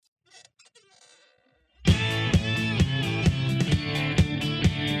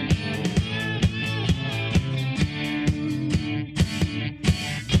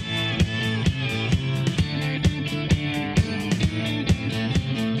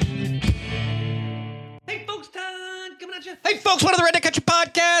folks, one of the Redneck Country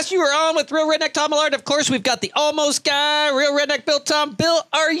Podcast. You are on with Real Redneck Tom Millard. Of course, we've got the almost guy, Real Redneck Bill Tom. Bill,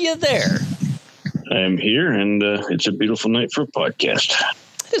 are you there? I'm here, and it's a beautiful night for a podcast.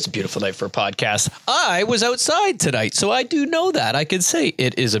 It is a beautiful night for a podcast. I was outside tonight, so I do know that. I can say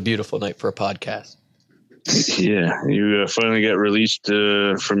it is a beautiful night for a podcast. Yeah, you finally got released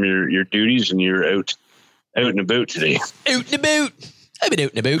from your duties, and you're out and about today. Out and about. I've been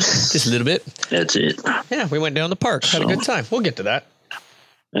out and about just a little bit. That's it. Yeah, we went down the park. Had a good time. We'll get to that.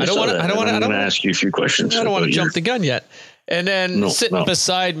 I don't want to ask you a few questions. I don't want to jump the gun yet. And then sitting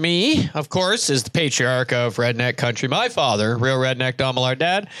beside me, of course, is the patriarch of Redneck Country, my father, Real Redneck Tom Millard.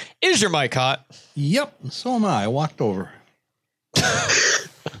 Dad, is your mic hot? Yep, so am I. I walked over.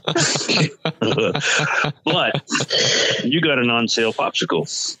 But you got an on-sale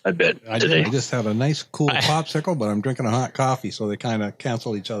popsicle, I bet, today. I just had a nice, cool popsicle, but I'm drinking a hot coffee, so they kind of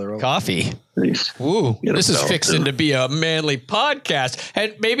cancel each other out. Coffee? Nice. Ooh, this is fixing to be a manly podcast,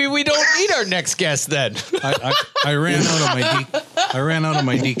 and maybe we don't need our next guest then. I ran out of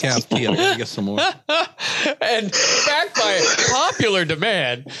my decaf tea. I gotta get some more. And backed by popular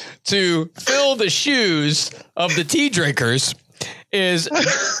demand to fill the shoes of the tea drinkers is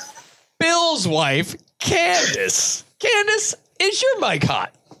Bill's wife, Candace. Candace, is your mic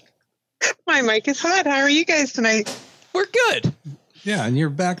hot? My mic is hot. How are you guys tonight? We're good. Yeah, and you're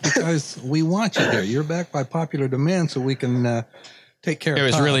back because we want you here. You're back by popular demand so we can take care of it. It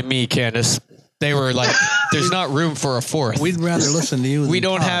was Todd. really me, Candace. They were like, there's not room for a fourth. We'd rather listen to you We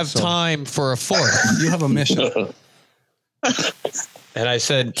than don't Todd, have time for a fourth. You have a mission. And I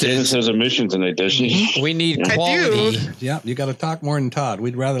said, Candace has a mission tonight, does she? We need quality. Yeah, you got to talk more than Todd.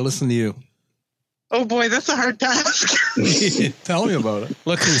 We'd rather listen to you. Oh boy, that's a hard task. Tell me about it.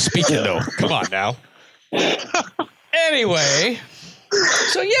 Look who's speaking, though. Come on now. Anyway,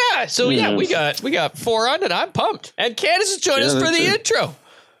 so we got 4 on, and I'm pumped. And Candace is joining us for the intro.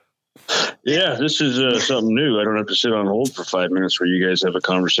 Yeah, this is something new. I don't have to sit on hold for 5 minutes where you guys have a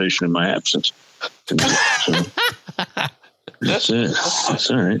conversation in my absence. That's it.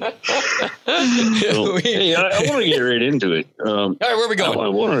 That's all right. So, hey, I want to get right into it. All right, where are we going? I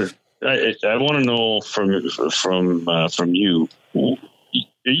want to know from you.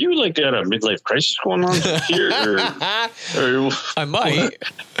 Are you like got a midlife crisis going on here? Or I might.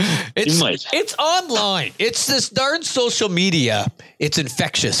 You might. It's online. It's this darn social media. It's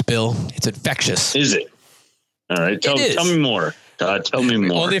infectious, Bill. It's infectious. Is it? All right. Tell me more. Tell me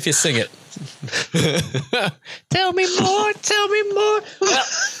more. Only if you sing it. Tell me more. Tell me more. Well,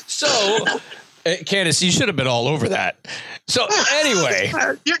 so, Candace, you should have been all over that. So, anyway.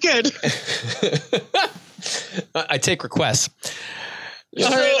 You're good. I take requests. All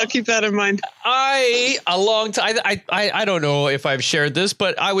right, I'll keep that in mind. I don't know if I've shared this,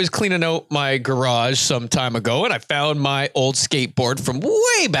 but I was cleaning out my garage some time ago, and I found my old skateboard from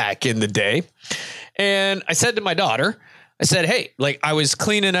way back in the day. And I said to my daughter, I said, hey, like I was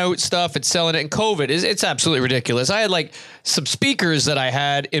cleaning out stuff and selling it in COVID. It's absolutely ridiculous. I had like some speakers that I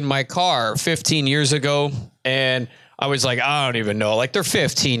had in my car 15 years ago, and I was like, I don't even know. Like they're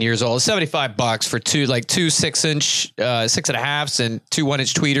 15 years old, $75 for two 6-inch, 6.5s and 2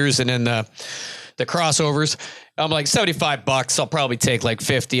 1-inch tweeters. And then the crossovers. I'm like $75. I'll probably take like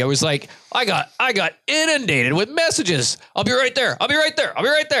 50. I was like, I got inundated with messages. I'll be right there. I'll be right there. I'll be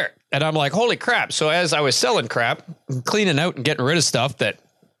right there. And I'm like, holy crap. So as I was selling crap, cleaning out and getting rid of stuff that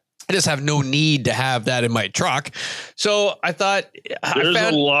I just have no need to have that in my truck. So I thought there's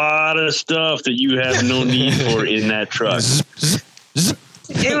a lot of stuff that you have no need for in that truck. It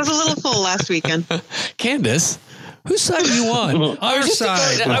was a little full last weekend. Candace, whose side are you on? Our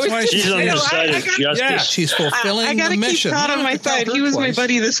side. She's on the side of justice. Yeah, she's fulfilling I gotta the mission. keep Todd on my side. He was my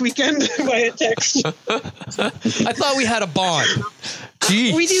buddy this weekend via text. I thought we had a bond.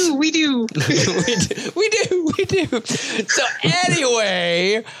 Jeez. We do. we do. So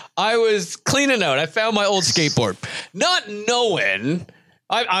anyway, I was cleaning out. I found my old skateboard, not knowing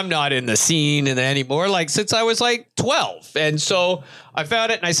I'm not in the scene anymore, like since I was like 12. And so I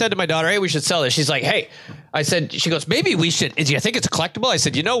found it and I said to my daughter, hey, we should sell this. She's like, hey, she goes, maybe we should. Do you think it's a collectible? I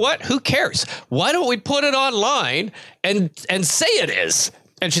said, you know what? Who cares? Why don't we put it online and say it is?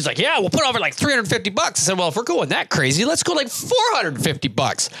 And she's like, yeah, we'll put it over like $350. I said, well, if we're going that crazy, let's go like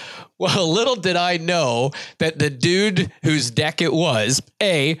 $450. Well, little did I know that the dude whose deck it was,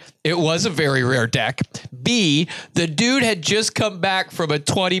 A, it was a very rare deck. B, the dude had just come back from a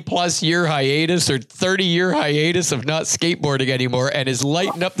 20-plus year hiatus or 30-year hiatus of not skateboarding anymore and is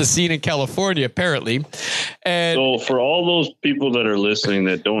lighting up the scene in California, apparently. And So for all those people that are listening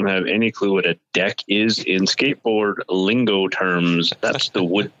that don't have any clue what a deck is in skateboard lingo terms, that's the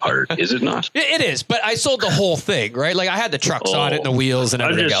wood part, is it not? it is, but I sold the whole thing, right? Like I had the trucks on it and the wheels and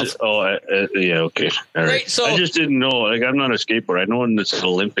everything else. Yeah, okay. All right. So I just didn't know. Like, I'm not a skateboarder. I know it's an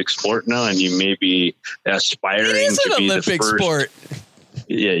Olympic sport now, and you may be aspiring it is to an be Olympic the first, sport.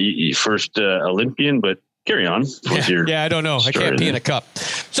 Yeah, first Olympian, but carry on. Yeah, I don't know. I can't pee in a cup.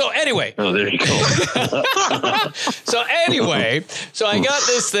 So anyway. Oh, there you go. So I got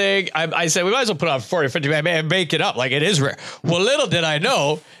this thing. I said, we might as well put on 40 or 50 and make it up like it is rare. Well, little did I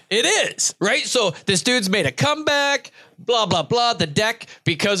know, it is, right? So this dude's made a comeback, blah, blah, blah. The deck,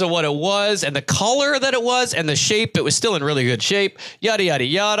 because of what it was and the color that it was and the shape, it was still in really good shape, yada, yada,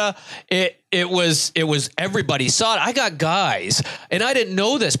 yada. It was everybody saw it. I got guys, and I didn't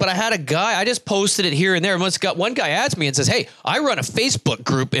know this, but I had a guy, I just posted it here and there. And one guy adds me and says, hey, I run a Facebook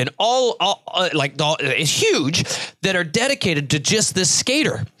group and it's huge that are dedicated to just this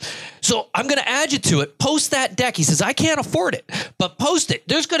skater. So I'm going to add you to it. Post that deck. He says, I can't afford it, but post it.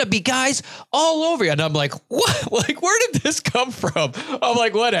 There's going to be guys all over you. And I'm like, what? Like, where did this come from? I'm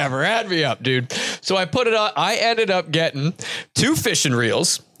like, whatever. Add me up, dude. So I put it on. I ended up getting 2 fishing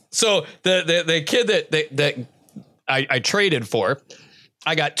reels. So the kid that I traded for,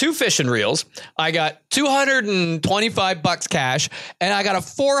 I got 2 fishing reels. I got $225 cash, and I got a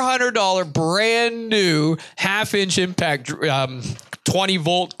 $400 brand new 1/2-inch impact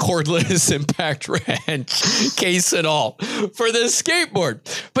 20-volt cordless impact wrench, case and all, for this skateboard.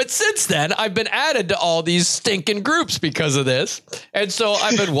 But since then, I've been added to all these stinking groups because of this. And so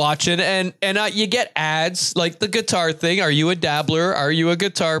I've been watching, and you get ads like the guitar thing. Are you a dabbler? Are you a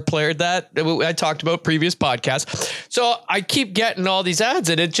guitar player? That I talked about previous podcasts. So I keep getting all these ads,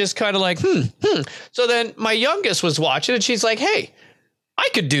 and it's just kind of like, So then my youngest was watching, and she's like, hey, I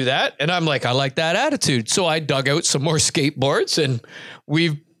could do that. And I'm like, I like that attitude. So I dug out some more skateboards, and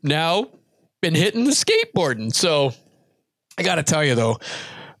we've now been hitting the skateboarding. So I got to tell you, though,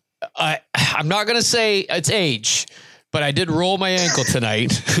 I'm not going to say it's age, but I did roll my ankle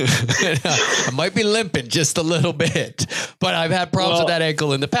tonight. I might be limping just a little bit, but I've had problems with that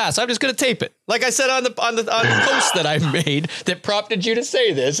ankle in the past. I'm just going to tape it. Like I said on the post that I made that prompted you to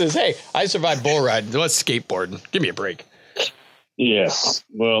say this is, hey, I survived bull riding. What's skateboarding? Give me a break. Yeah.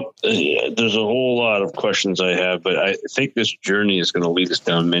 Well, there's a whole lot of questions I have, but I think this journey is going to lead us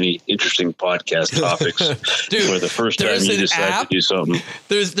down many interesting podcast topics. Dude, for the first time you decide to do something.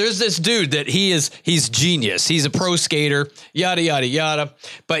 There's this dude that he's genius. He's a pro skater, yada, yada, yada.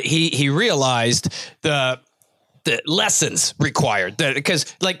 But he realized the lessons required, that because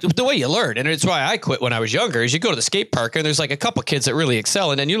like the way you learn, and it's why I quit when I was younger, is you go to the skate park and there's like a couple kids that really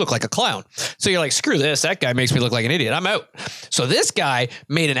excel, and then you look like a clown. So you're like, screw this, that guy makes me look like an idiot, I'm out. So this guy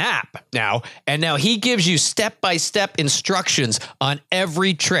made an app now, and now he gives you step-by-step instructions on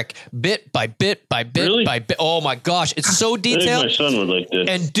every trick, bit by bit by bit Really? by bit. Oh my gosh, it's so I detailed. think my son would like this.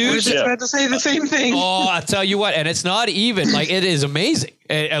 And I dude, was just about to say the same thing. oh, I tell you what, and it's not even like, it is amazing.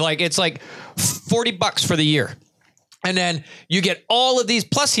 And like, it's like $40 for the year. And then you get all of these.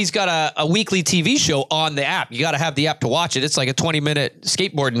 Plus, he's got a weekly TV show on the app. You got to have the app to watch it. It's like a 20-minute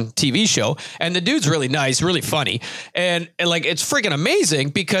skateboarding TV show. And the dude's really nice, really funny. And like, it's freaking amazing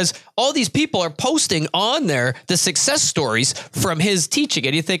because all these people are posting on there the success stories from his teaching.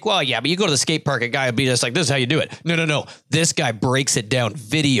 And you think, well, yeah, but you go to the skate park, a guy will be just like, this is how you do it. No. This guy breaks it down,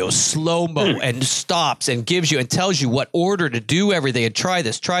 video, slow-mo, and stops and gives you and tells you what order to do everything and try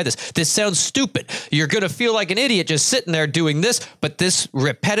this. This sounds stupid. You're going to feel like an idiot just sitting there doing this, but this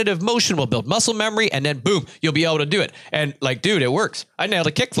repetitive motion will build muscle memory, and then boom, you'll be able to do it. And like, dude, it works. I nailed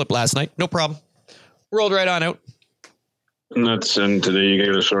a kickflip last night. No problem. Rolled right on out. And today you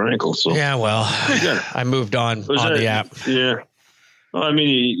gave us our ankle. So Yeah, well, I moved on the app. Yeah. Well, I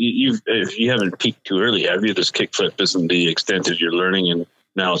mean, if you haven't peaked too early, have you? This kickflip isn't the extent of your learning, and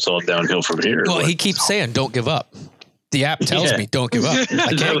now it's all downhill from here. Well, he keeps saying, don't give up. The app tells me, don't give up. I Is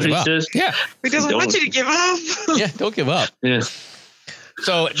that can't what give he up. says? Yeah. He doesn't want you to give up. Yeah, don't give up. Yeah.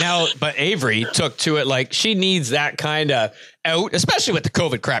 So now, but Avery took to it like she needs that kind of out, especially with the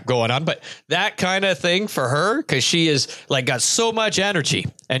COVID crap going on. But that kind of thing for her, because she is like got so much energy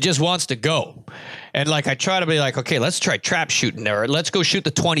and just wants to go. And like I try to be like, okay, let's try trap shooting there. Let's go shoot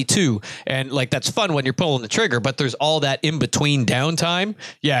the 22. And like that's fun when you're pulling the trigger, but there's all that in between downtime.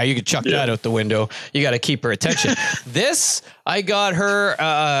 Yeah, you could chuck that out the window. You got to keep her attention. This, I got her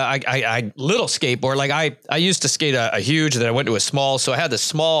I little skateboard. Like I used to skate a huge, then I went to a small. So I had the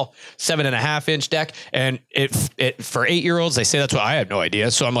small 7.5-inch deck, and it for 8-year-olds, they say that's what I have no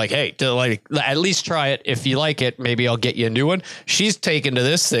idea. So I'm like, hey, to like at least try it. If you like it, maybe I'll get you a new one. She's taken to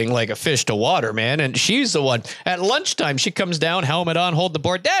this thing like a fish to water, man. And she's the one at lunchtime. She comes down, helmet on, hold the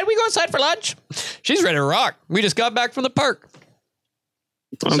board. Dad, we go outside for lunch. She's ready to rock. We just got back from the park.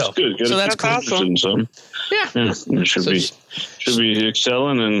 That's good. So that's awesome. Yeah, it should be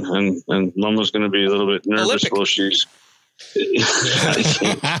excelling, and Mama's going to be a little bit nervous. Olympic. Well, she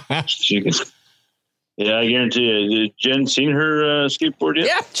can. Yeah, I guarantee you. Did Jen seen her skateboard yet?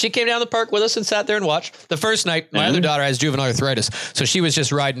 Yeah, she came down the park with us and sat there and watched. The first night, my other daughter has juvenile arthritis, so she was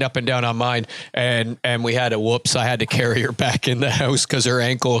just riding up and down on mine, and we had I had to carry her back in the house because her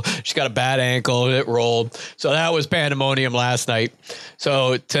ankle, she's got a bad ankle, it rolled. So that was pandemonium last night.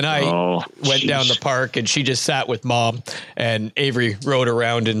 So tonight, went down the park, and she just sat with Mom, and Avery rode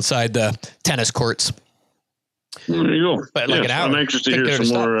around inside the tennis courts. There you go. But like an hour. I'm anxious to hear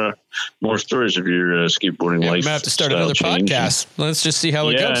some more stories of your skateboarding life. I'm gonna have to start another podcast. Let's just see how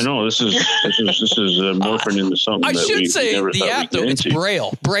it goes. Yeah, I know this is morphing into something. I should say never the app though. It's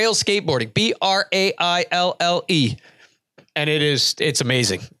Braille skateboarding. BRAILLE. And it's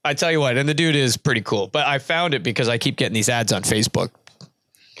amazing. I tell you what, and the dude is pretty cool. But I found it because I keep getting these ads on Facebook.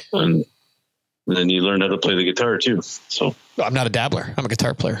 And then you learn how to play the guitar too. So I'm not a dabbler. I'm a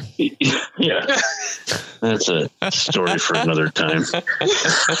guitar player. Yeah, that's a story for another time.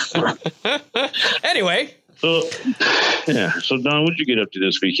 Anyway. So Don, what'd you get up to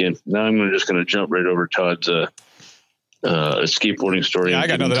this weekend? Now I'm just going to jump right over Todd's skateboarding story. Yeah, I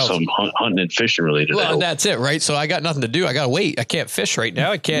got nothing else. Some hunting and fishing related. Well, that's it, right? So I got nothing to do. I got to wait. I can't fish right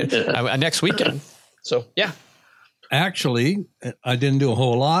now. I can't next weekend. So yeah. Actually, I didn't do a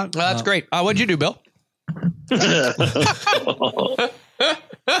whole lot. Well, that's great. What'd you do, Bill?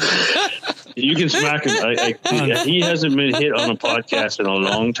 You can smack him. He hasn't been hit on a podcast in a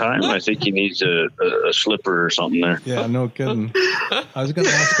long time. I think he needs a slipper or something there. Yeah, no kidding. I was going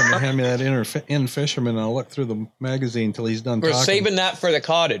to ask him to hand me that in fisherman, and I'll look through the magazine till he's done We're talking. saving that for the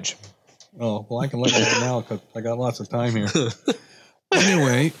cottage. Oh, well, I can look at it now because I got lots of time here.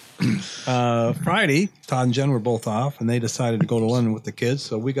 Anyway, Friday, Todd and Jen were both off, and they decided to go to London with the kids.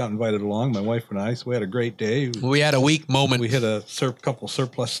 So we got invited along, my wife and I. So we had a great day. We had a week moment. We hit a couple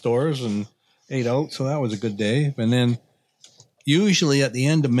surplus stores and ate out. So that was a good day. And then usually at the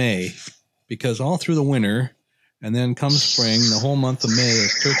end of May, because all through the winter and then comes spring, the whole month of May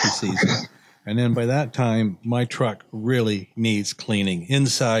is turkey season. And then by that time, my truck really needs cleaning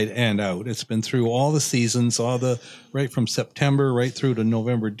inside and out. It's been through all the seasons, right from September, right through to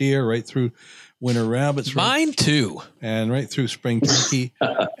November deer, right through winter rabbits. Mine too. And right through spring turkey.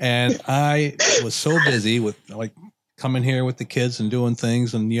 And I was so busy with like coming here with the kids and doing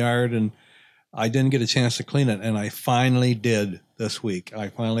things in the yard, and I didn't get a chance to clean it. And I finally did this week. I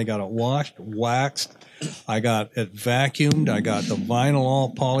finally got it washed, waxed. I got it vacuumed. I got the vinyl all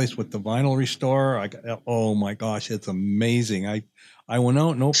polished with the vinyl restorer. Oh my gosh, it's amazing. I went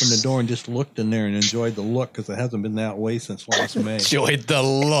out and opened the door and just looked in there and enjoyed the look because it hasn't been that way since last May. Enjoyed the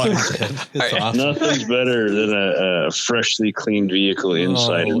look. It's awesome. Nothing's better than a freshly cleaned vehicle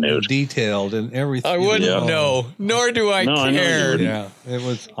inside and out. Detailed and everything. I wouldn't know, nor do I care. Yeah, it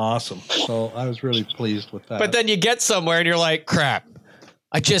was awesome. So I was really pleased with that. But then you get somewhere and you're like, crap,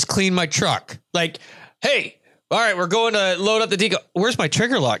 I just cleaned my truck. Like, hey, all right, we're going to load up the decal. Where's my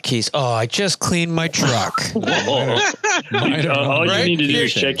trigger lock keys? Oh, I just cleaned my truck. All you need to do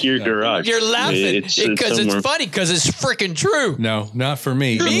is check your garage. You're laughing because it's funny because it's freaking true. No, not for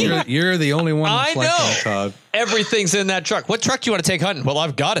me. You're the only one that's like that, Todd. Everything's in that truck. What truck do you want to take hunting? Well,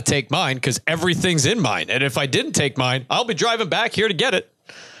 I've got to take mine because everything's in mine. And if I didn't take mine, I'll be driving back here to get it.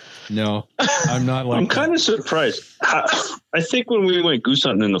 No, I'm not like I'm kind of surprised. I think when we went goose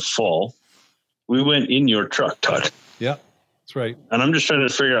hunting in the fall, we went in your truck, Todd. Yeah, that's right. And I'm just trying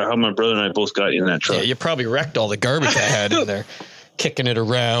to figure out how my brother and I both got in that truck. Yeah, you probably wrecked all the garbage I had in there, kicking it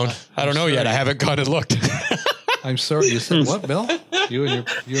around. I don't know yet. I haven't gone and looked. I'm sorry. You said what, Bill? You and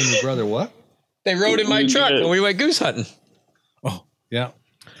your brother what? They rode in my truck when we went goose hunting. Oh, yeah.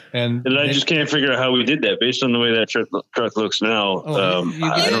 And I just can't figure out how we did that based on the way that truck looks now. You I don't You know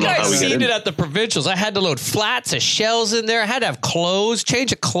how guys we got seen in. it at the provincials. I had to load flats of shells in there. I had to have clothes,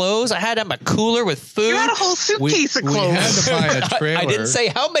 change of clothes. I had to have a cooler with food. You had a whole suitcase of we clothes. had to buy a trailer. I didn't say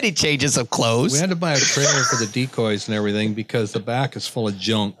how many changes of clothes. We had to buy a trailer for the decoys and everything because the back is full of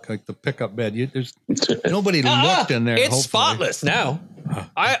junk, like the pickup bed. There's nobody looked in there. It's hopefully. spotless now.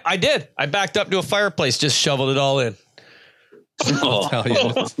 I did. I backed up to a fireplace, just shoveled it all in. Oh. Tell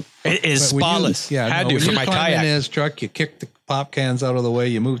you. It is But when you- spotless. Had to when for you my climb kayak. in his truck, you kick the pop cans out of the way,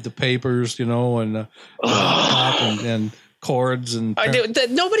 you move the papers, and pop and cords and. I did,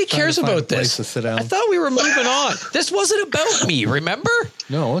 nobody trying cares to find a about place this. to sit down. I thought we were moving on. This wasn't about me, remember?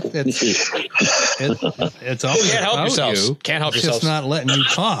 No, it's always Can't help about yourselves. you. Can't help It's yourselves. just not letting you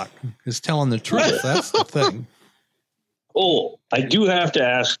talk. It's telling the truth. That's the thing. Oh, I do have to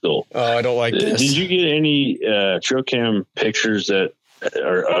ask though. Oh, I don't like this. Did you get any trail cam pictures that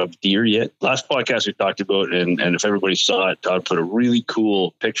are of deer yet? Last podcast we talked about, and if everybody saw it, Todd put a really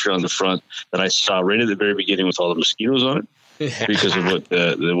cool picture on the front that I saw right at the very beginning with all the mosquitoes on it because of what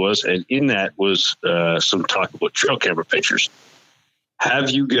there was. And in that was some talk about trail camera pictures.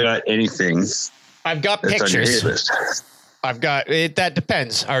 Have you got anything I've got that's on your hit pictures. list? I've got it. That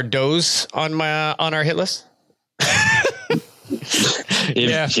depends. Are does on our hit list?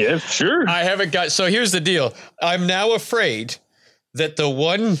 Yeah, sure. I haven't got. So here's the deal. I'm now afraid that the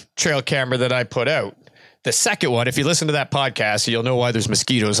one trail camera that I put out, the second one, if you listen to that podcast, you'll know why there's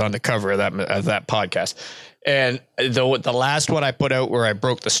mosquitoes on the cover of that podcast. And the last one I put out where I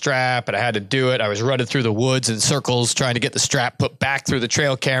broke the strap and I had to do it. I was running through the woods in circles trying to get the strap put back through the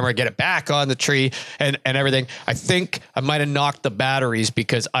trail camera, get it back on the tree and everything. I think I might have knocked the batteries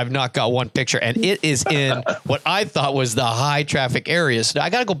because I've not got one picture and it is in what I thought was the high traffic areas. So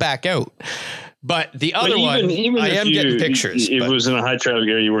I got to go back out. But the other one, I if am getting pictures. If but- it was in a high traffic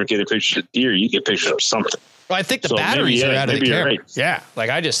area, you weren't getting pictures of deer. You get pictures of something. Well, I think the So batteries maybe, are yeah, out of the maybe you're camera. right. Yeah,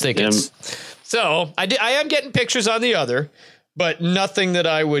 like I just think Yeah. it's. So I am getting pictures on the other, but nothing that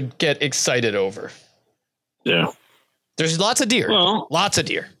I would get excited over. Yeah. There's lots of deer. Well, Lots of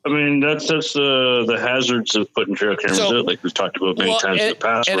deer. I mean, that's the hazards of putting trail cameras So- out, like we've talked about many times in the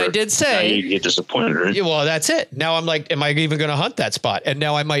past. and I where did now say, you get disappointed, right? yeah, well, that's it. Now I'm like, am I even going to hunt that spot? And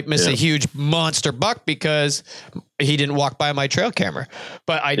now I might miss a huge monster buck because he didn't walk by my trail camera.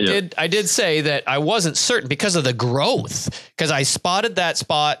 But I did say that I wasn't certain because of the growth, because I spotted that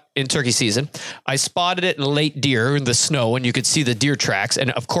spot in turkey season. I spotted it in late deer in the snow and you could see the deer tracks.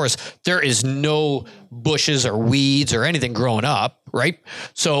 And of course there is no bushes or weeds or anything growing up. Right.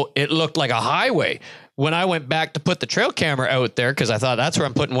 So it looked like a highway. When I went back to put the trail camera out there, because I thought that's where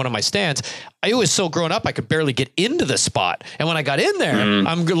I'm putting one of my stands, it was so grown up I could barely get into the spot. And when I got in there,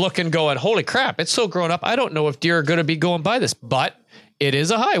 I'm looking, going, holy crap, it's so grown up. I don't know if deer are going to be going by this, but it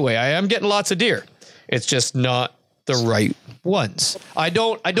is a highway. I am getting lots of deer. It's just not the right ones. I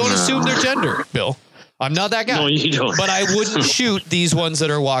don't assume their gender, Bill. I'm not that guy. No, you don't. But I wouldn't shoot these ones that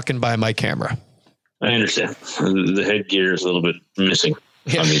are walking by my camera. I understand. The headgear is a little bit missing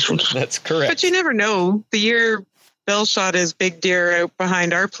on these ones. That's correct. But you never know. The year Bill shot his big deer out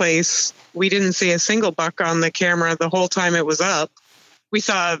behind our place, we didn't see a single buck on the camera the whole time it was up. We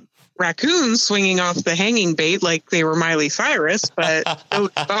saw raccoons swinging off the hanging bait like they were Miley Cyrus, but no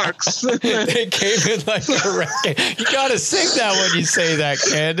bucks. They came in like a wreck. You got to sing that when you say that,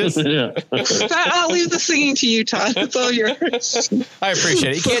 Candace. Yeah. I'll leave the singing to you, Todd. It's all yours. I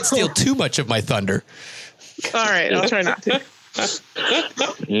appreciate it. You can't steal too much of my thunder. All right, I'll try not to.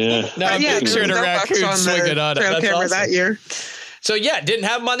 Yeah. Now I'm Yeah, picturing there a was no bucks raccoon on swinging the on it. trail That's camera awesome. that year. So yeah, didn't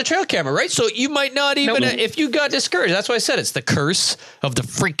have them on the trail camera, right? So you might not even, if you got discouraged, that's why I said it's the curse of the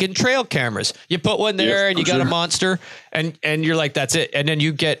freaking trail cameras. You put one there and you got a monster and you're like, that's it. And then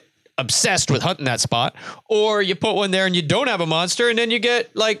you get obsessed with hunting that spot, or you put one there and you don't have a monster. And then you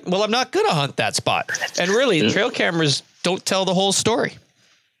get like, well, I'm not going to hunt that spot. And really trail cameras don't tell the whole story.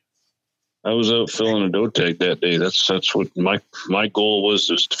 I was out filling a doe tag that day. That's what my goal was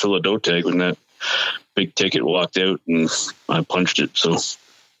to fill a doe tag when that big ticket walked out and I punched it. So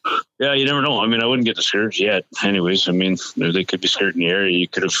yeah, you never know. I mean, I wouldn't get discouraged yet. Anyways, I mean, they could be scared in the area. You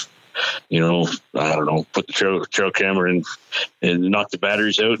could have, I don't know, put the trail camera in and knock the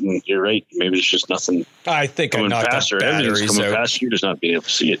batteries out. And you're right. Maybe it's just nothing I think I coming knocked past the or everything's batteries coming out. past. You're just not being able to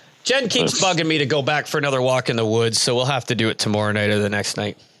see it. Jen keeps bugging me to go back for another walk in the woods. So we'll have to do it tomorrow night or the next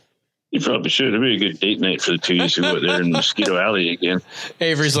night. You probably should. It'd be a good date night for the two of you to go out there in Mosquito Alley again.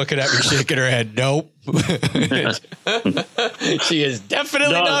 Avery's looking at me, shaking her head. Nope. She is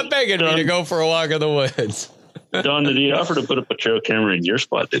definitely not begging me to go for a walk in the woods. Don, did he offer to put up a trail camera in your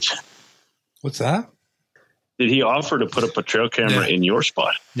spot? Did you? What's that? Did he offer to put up a trail camera in your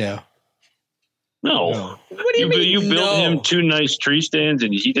spot? Yeah. No. What do you mean? You built him 2 nice tree stands,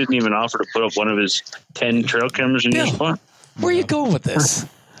 and he didn't even offer to put up one of his 10 trail cameras in your spot? Where are you going with this?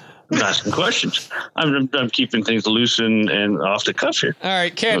 I'm asking questions. I'm keeping things loose and off the cuff here. All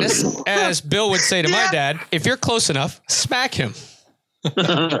right, Candace, as Bill would say to my dad, if you're close enough, smack him.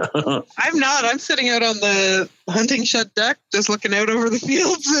 I'm not. I'm sitting out on the hunting shed deck, just looking out over the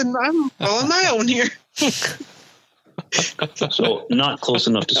fields, and I'm on my own here. So not close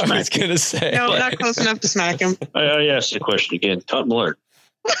enough to I was smack him. going to say. No, not close enough to smack him. I asked the question again. Todd Millard,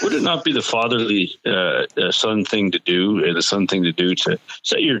 would it not be the fatherly son thing to do, the son thing to do to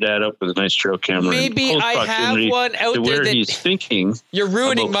set your dad up with a nice trail camera? Maybe I have one out to there where that he's thinking. you're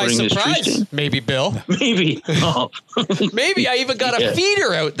ruining about my putting his tree surprise. stand. Maybe, Bill. Maybe. Oh. Maybe I even got a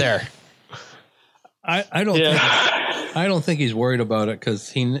feeder out there. I don't think he's worried about it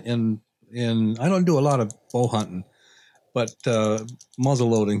because I don't do a lot of bow hunting, but muzzle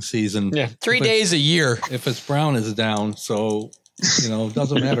loading season. Yeah, 3 days a year. If it's brown, is down. So it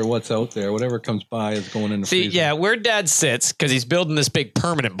doesn't matter what's out there. Whatever comes by is going in the freezer. Yeah, where Dad sits, because he's building this big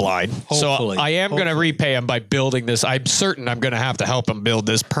permanent blind. Hopefully. So I am going to repay him by building this. I'm certain I'm going to have to help him build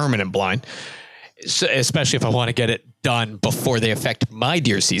this permanent blind, so, especially if I want to get it done before they affect my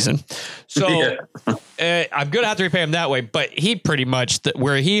deer season. So I'm going to have to repay him that way. But he pretty much,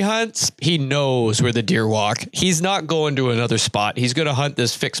 where he hunts, he knows where the deer walk. He's not going to another spot. He's going to hunt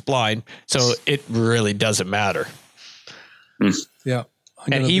this fixed blind. So it really doesn't matter. Yeah.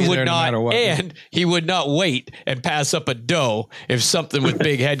 And he would not, and he would not wait and pass up a doe if something with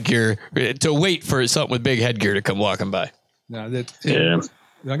big headgear to wait for something with big headgear to come walking by. Now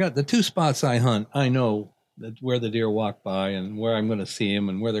I got the 2 spots I hunt. I know that where the deer walk by and where I'm going to see them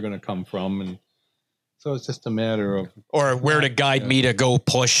and where they're going to come from, and so it's just a matter of or where to guide me to go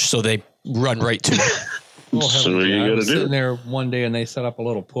push so they run right to me. So you I got to was do. sitting there one day and they set up a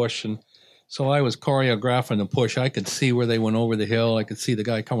little push, and so I was choreographing the push. I could see where they went over the hill. I could see the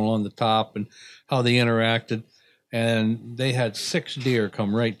guy coming along the top and how they interacted. And they had 6 deer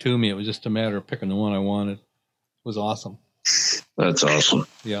come right to me. It was just a matter of picking the one I wanted. It was awesome. That's awesome.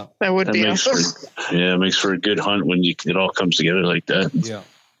 Yeah. That would be makes awesome. it makes for a good hunt when it all comes together like that. Yeah.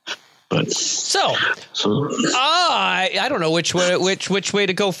 But So so I don't know which way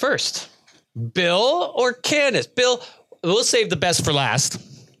to go first, Bill or Candace. Bill, we'll save the best for last.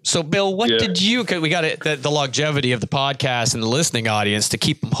 So, Bill, what did you? We got the longevity of the podcast and the listening audience to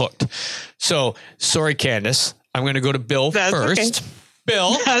keep them hooked. So, sorry, Candace. I'm going to go to Bill first. Okay.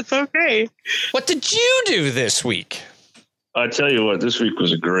 Bill, That's okay. what did you do this week? I tell you what, this week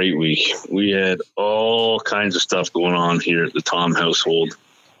was a great week. We had all kinds of stuff going on here at the Tom household,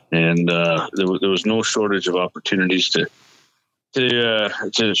 and there was no shortage of opportunities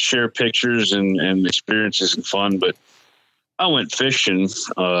to share pictures and experiences and fun. But I went fishing.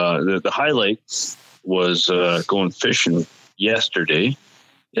 The highlight was going fishing yesterday.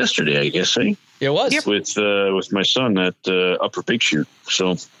 Yesterday, I guess, eh? It was with my son at Upper Big Shoot.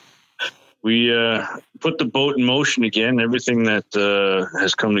 So we put the boat in motion again. Everything that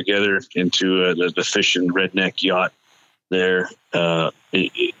has come together into the fishing redneck yacht there.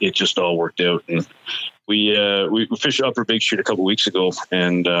 It just all worked out, and we fished Upper Big Shoot a couple weeks ago,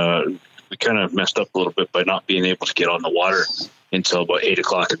 and we kind of messed up a little bit by not being able to get on the water until about 8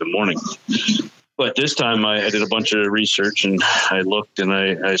 o'clock in the morning. But this time I did a bunch of research, and I looked and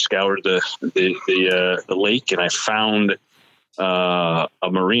I scoured the lake, and I found a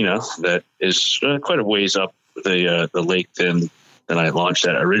marina that is quite a ways up the lake than I launched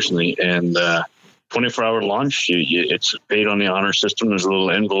at originally. And 24-hour launch, it's paid on the honor system. There's a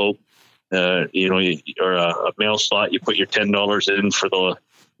little envelope, or a mail slot. You put your $10 in for the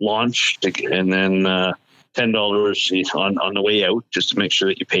launch, and then $10 on the way out, just to make sure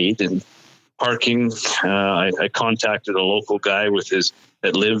that you paid. And parking, I contacted a local guy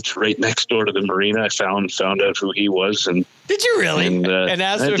that lived right next door to the marina. I found out who he was, and did you really? And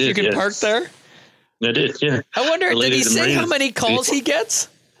asked him if you could park there? I did, yeah. I wonder, did he say how many calls he gets?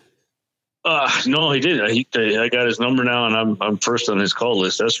 No, he didn't. I got his number now, and I'm first on his call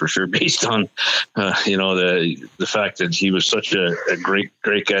list. That's for sure. Based on, the fact that he was such a great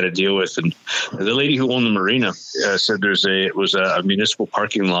guy to deal with, and the lady who owned the marina said it was a municipal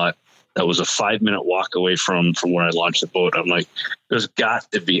parking lot that was a 5-minute walk away from where I launched the boat. I'm like, there's got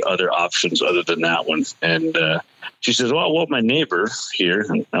to be other options other than that one. And she says, well, my neighbor here,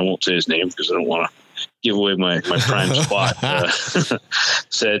 and I won't say his name because I don't want to give away my prime spot,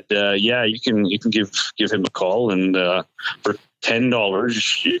 said, you can give him a call, and for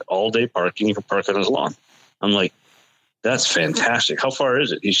 $10 all day parking, you can park on his lawn. I'm like, that's fantastic. How far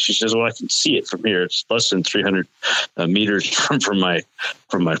is it? She says, well, I can see it from here. It's less than 300 meters from my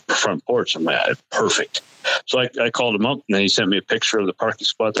front porch. I'm like, perfect. So I called him up, and then he sent me a picture of the parking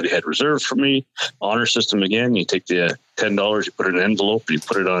spot that he had reserved for me. Honor system again. You take the $10, you put it in an envelope, and you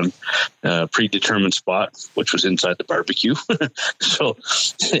put it on a predetermined spot, which was inside the barbecue. So,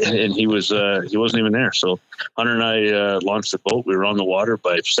 and he wasn't even there. So Hunter and I launched the boat. We were on the water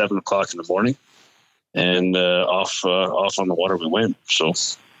by 7:00 in the morning, and off on the water we went. So,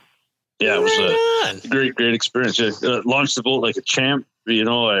 yeah, it was a great experience. Launched the boat like a champ. You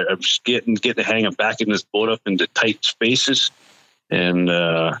know, I'm just getting the hang of backing this boat up into tight spaces, and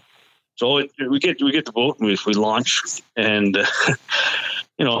so we get the boat and we launch, and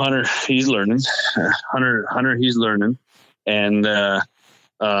you know, Hunter he's learning, and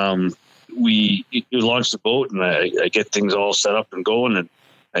we launch the boat, and I get things all set up and going, and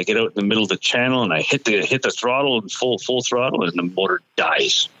I get out in the middle of the channel, and I hit the throttle and full throttle, and the motor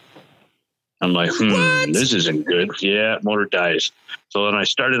dies. I'm like, this isn't good. Yeah, motor dies. So then I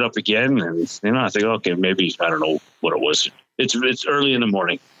started up again, and you know, I think, okay, maybe I don't know what it was. It's early in the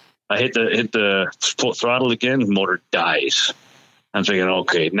morning. I hit the full throttle again, motor dies. I'm thinking,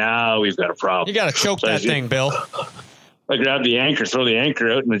 okay, now we've got a problem. You got to choke that thing, Bill. I grab the anchor, throw the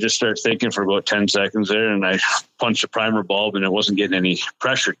anchor out, and I just start thinking for about 10 seconds there, and I punch the primer bulb, and it wasn't getting any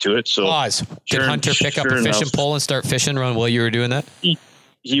pressure to it. So pause. Did Hunter pick up a fishing pole and start fishing while you were doing that?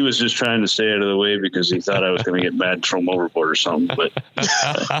 He was just trying to stay out of the way because he thought I was going to get mad and throw him overboard or something. But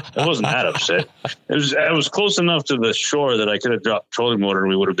I wasn't that upset. I was close enough to the shore that I could have dropped trolling motor and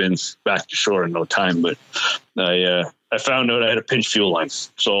we would have been back to shore in no time. But I found out I had a pinch fuel line.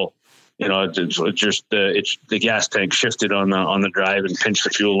 So, you know, the gas tank shifted on the drive and pinched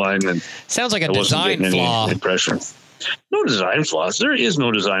the fuel line. And sounds like a design flaw. Any pressure. No design flaws. There is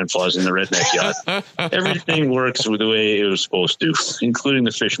no design flaws in the redneck yacht. Everything works the way it was supposed to, including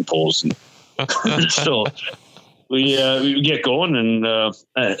the fishing poles. And so we get going, and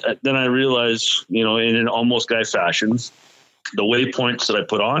then I realize, you know, in an almost guy fashion, the waypoints that I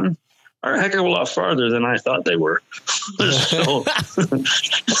put on are a heck of a lot farther than I thought they were. So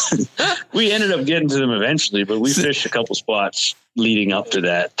we ended up getting to them eventually, but we fished a couple spots leading up to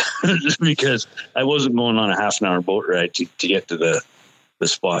that because I wasn't going on a half an hour boat ride to get to the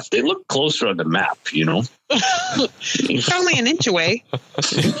spots. They look closer on the map, you know. It's only an inch away.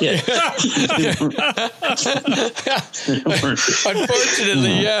 Yeah.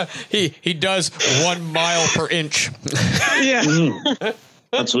 Unfortunately, yeah, he does 1 mile per inch. Yeah.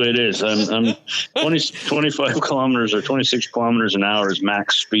 That's the way it is. I'm 25 kilometers or 26 kilometers an hour is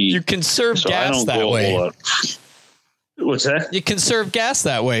max speed. You conserve gas that way. What's that? You conserve gas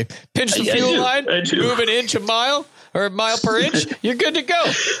that way. Pinch the fuel line, move an inch a mile or a mile per inch. You're good to go.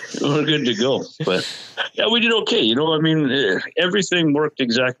 We're good to go. But yeah, we did okay. You know, I mean, everything worked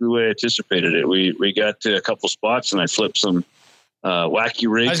exactly the way I anticipated it. We got to a couple spots, and I flipped some wacky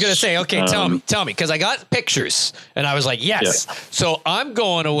rigs. I was going to say, okay, tell me, because I got pictures and I was like, yes. Yeah. So I'm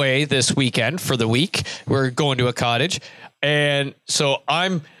going away this weekend for the week. We're going to a cottage. And so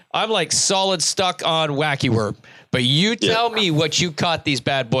I'm like solid stuck on wacky worm, but you tell me what you caught these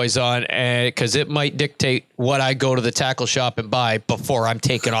bad boys on, and cause it might dictate what I go to the tackle shop and buy before I'm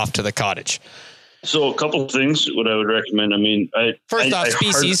taking off to the cottage. So a couple of things, what I would recommend. I mean, first off,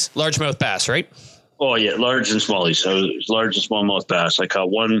 species, largemouth bass, right? Oh yeah, large and smallies. Large and smallmouth bass. I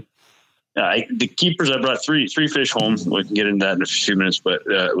caught one. The keepers, I brought three fish home. We can get into that in a few minutes, but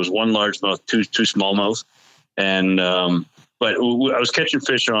it was one largemouth, two smallmouth, and but I was catching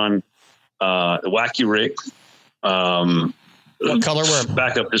fish on the wacky rig. What color worm?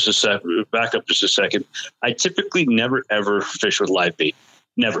 Back up just a second. I typically never ever fish with live bait.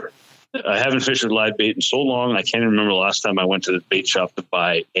 Never. I haven't fished with live bait in so long. I can't remember the last time I went to the bait shop to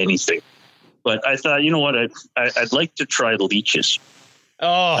buy anything. But I thought, you know what? I'd like to try leeches.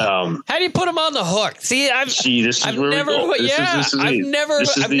 Oh, how do you put them on the hook? This is where we go.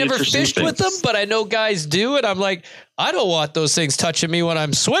 I've never fished with them, but I know guys do, and I'm like, I don't want those things touching me when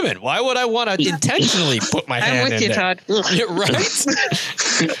I'm swimming. Why would I want to intentionally put my hand in there? I'm with you, Todd. Right?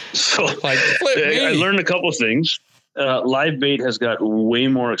 So I learned a couple of things. Live bait has got way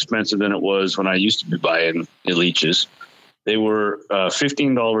more expensive than it was when I used to be buying leeches. They were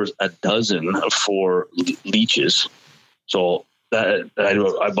 $15 a dozen for leeches. So that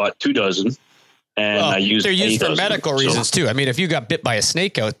I bought 2 dozen, and I used. They're used for medical reasons too. I mean, if you got bit by a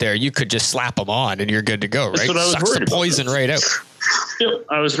snake out there, you could just slap them on, and you're good to go, right? That's what I was Sucks worried the poison about. Right out. Yep,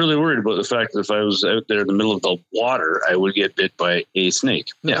 I was really worried about the fact that if I was out there in the middle of the water, I would get bit by a snake.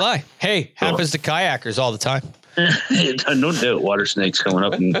 No lie. Hey, happens to kayakers all the time. No doubt, water snakes coming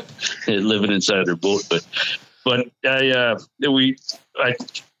up and living inside their boat, but. But I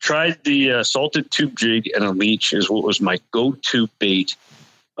tried the salted tube jig and a leech is what was my go-to bait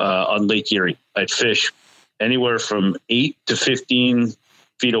on Lake Erie. I'd fish anywhere from 8 to 15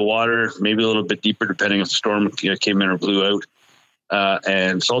 feet of water, maybe a little bit deeper depending if the storm came in or blew out.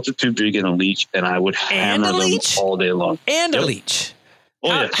 And salted tube jig and a leech, and I would hammer them all day long. And a leech.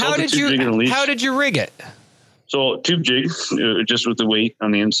 Oh, How did you rig it? So tube jig, just with the weight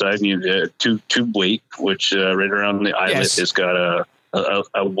on the inside, and you tube weight, which right around the eyelet has got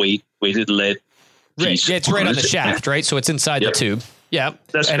a weighted lead piece. It's right on the shaft, right? So it's inside the tube. Yeah.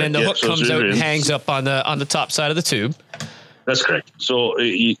 That's and correct. then the hook comes out and hangs up on the top side of the tube. That's correct. So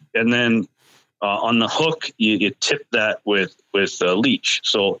and then on the hook, you tip that with a leech.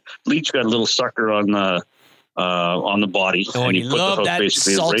 So leech got a little sucker on the body, and you put the hook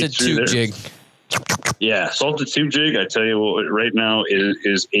basically salted right through tube jig. Yeah, salted tube jig. I tell you what, right now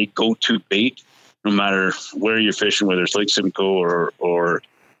is a go-to bait, no matter where you're fishing, whether it's Lake Simcoe or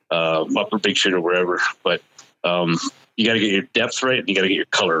Upper Big Shit or wherever. But you got to get your depth right, and you got to get your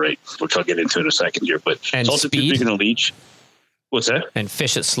color right, which I'll get into in a second here. But and salted speed? tube jig and a leech. What's that? And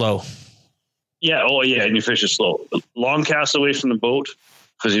fish it slow. Yeah. Oh, yeah. And you fish it slow. Long cast away from the boat,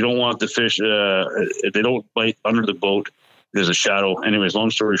 because you don't want the fish. They don't bite under the boat. There's a shadow. Anyways,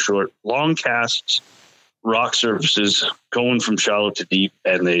 long story short, long casts, rock surfaces, going from shallow to deep,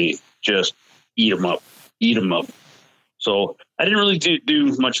 and they just eat them up. So I didn't really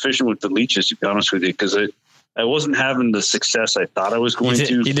do much fishing with the leeches, to be honest with you, because I wasn't having the success I thought I was going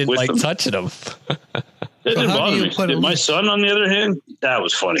to. You didn't like them. touching them. It didn't bother me. My son, on the other hand, that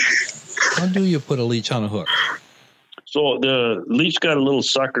was funny. How do you put a leech on a hook? So the leech got a little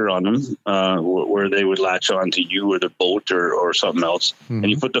sucker on them where they would latch onto you or the boat or something else. Mm-hmm.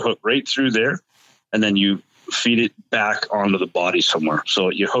 And you put the hook right through there, and then you feed it back onto the body somewhere. So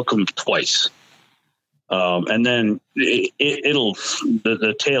you hook them twice. And then it'll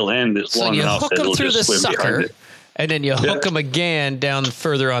the tail end is long enough that it'll just swim behind it. And then you hook them again down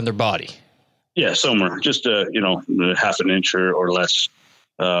further on their body. Yeah, somewhere. Just, half an inch or less.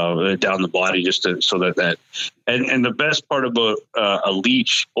 Down the body, just so that and the best part about a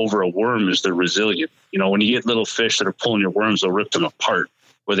leech over a worm is they're resilient. When you get little fish that are pulling your worms, they'll rip them apart,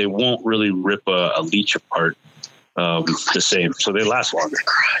 where they won't really rip a leech apart the same, so they last longer.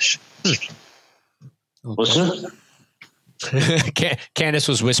 What's that? Candace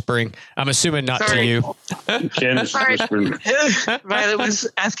was whispering. I'm assuming not to you. Candace was whispering. Violet was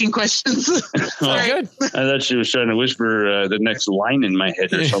asking questions. Well, good. I thought she was trying to whisper the next line in my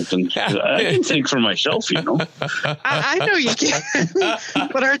head or something. I can think for myself, I know you can,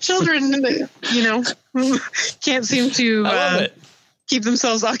 but our children, can't seem to keep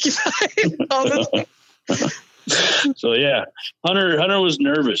themselves occupied all the time. So yeah, Hunter was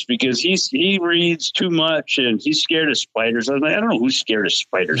nervous because he reads too much and he's scared of spiders. I don't know who's scared of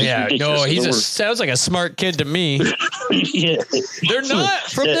spiders. Yeah, no, sounds like a smart kid to me. Yeah, they're not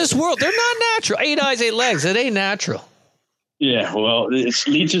from this world. They're not natural. 8 eyes, 8 legs. It ain't natural. Yeah, well,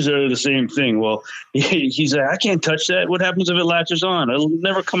 leeches are the same thing. Well, he's like, I can't touch that. What happens if it latches on? It'll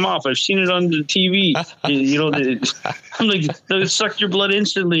never come off. I've seen it on the TV. I'm like, they'll suck your blood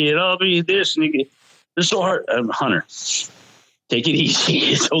instantly, and I'll be this and. It's so hard. Hunter, take it easy.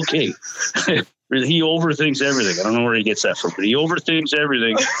 It's okay. He overthinks everything. I don't know where he gets that from, but he overthinks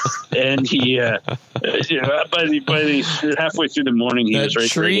everything. And he, by the halfway through the morning, he was right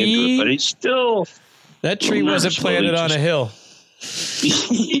into it. But he's still. That tree wasn't planted on a hill.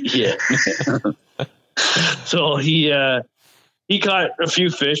 Yeah. So he caught a few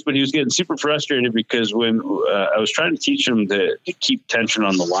fish, but he was getting super frustrated because when I was trying to teach him to keep tension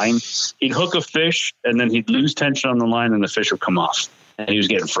on the line, he'd hook a fish and then he'd lose tension on the line and the fish would come off. And he was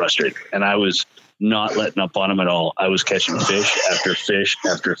getting frustrated. And I was not letting up on him at all. I was catching fish after fish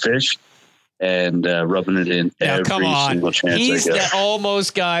after fish and rubbing it in every single chance He's I got. That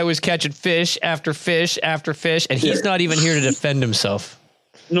almost guy was catching fish after fish after fish, and he's not even here to defend himself.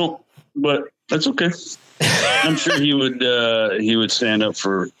 No, but that's okay. I'm sure he would stand up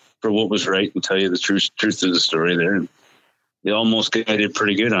for what was right and tell you the truth of the story there. And the almost guy did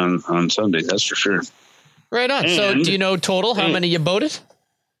pretty good on Sunday, that's for sure. Right on. So do you know total how many you boated?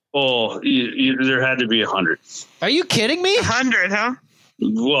 Oh, there had to be 100. Are you kidding me? 100, huh?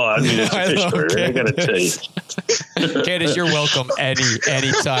 Well, I mean, it's a fish story. I got to tell you. Candace, you're welcome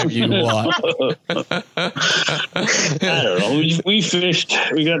anytime you want. I don't know. We fished.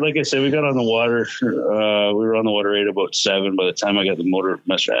 We got on the water. We were on the water at about 7 by the time I got the motor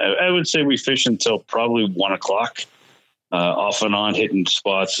messed around. I would say we fished until probably 1 o'clock, off and on, hitting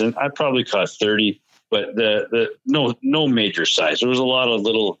spots. And I probably caught 30, but no major size. There was a lot of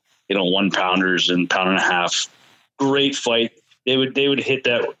little 1 pounders and pound and a half. Great fight. They would hit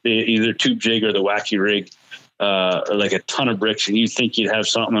that either tube jig or the wacky rig, like a ton of bricks, and you think you'd have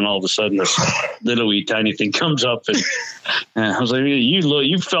something, and all of a sudden this little wee tiny thing comes up, and I was like,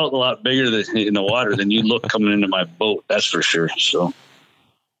 you felt a lot bigger in the water than you look coming into my boat. That's for sure. So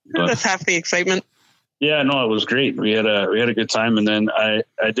that's half the excitement. Yeah, no, it was great. We had a good time, and then I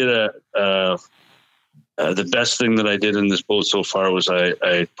did the best thing that I did in this boat so far was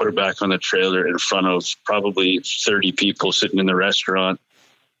I put her back on the trailer in front of probably 30 people sitting in the restaurant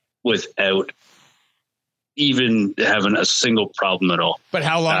without even having a single problem at all. But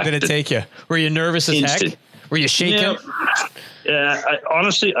how long did it take you? Were you nervous as heck? Were you shaking? Yeah,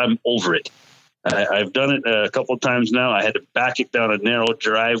 honestly, I'm over it. I've done it a couple of times now. I had to back it down a narrow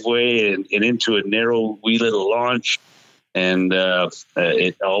driveway and into a narrow wee little launch. And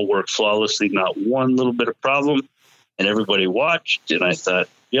it all worked flawlessly, not one little bit of problem. And everybody watched, and I thought,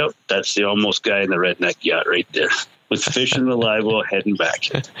 yep, that's the almost guy in the redneck yacht right there with fish in the live well heading back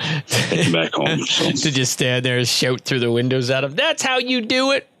home. So. Did you stand there and shout through the windows at him, "That's how you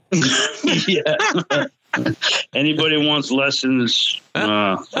do it"? Yeah. Anybody wants lessons?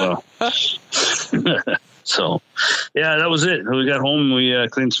 So, yeah, that was it. We got home. We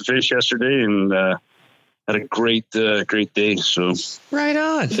cleaned some fish yesterday, and had a great day. So right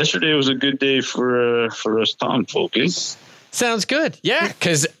on. Yesterday was a good day for us Tom folk. Sounds good. Yeah,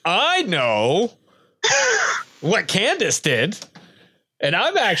 because I know what Candace did, and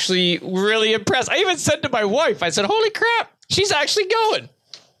I'm actually really impressed. I even said to my wife, I said, "Holy crap, she's actually going."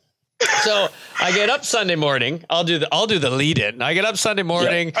 So I get up Sunday morning. I'll do the lead in. I get up Sunday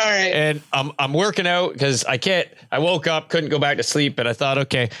morning, All right. and I'm working out because I woke up, couldn't go back to sleep, and I thought,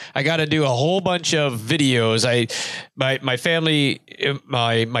 okay, I got to do a whole bunch of videos. My family,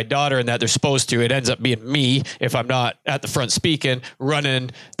 my daughter and that, they're supposed to. It ends up being me if I'm not at the front speaking, running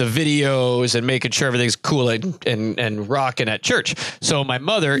the videos and making sure everything's cool and rocking at church. So my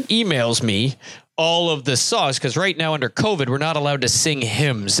mother emails me all of the songs, because right now under COVID, we're not allowed to sing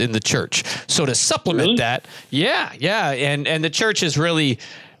hymns in the church. So to supplement that, yeah. And the church is really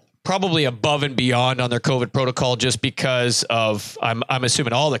probably above and beyond on their COVID protocol, just because of, I'm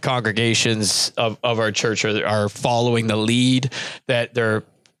assuming all the congregations of our church are following the lead, that they're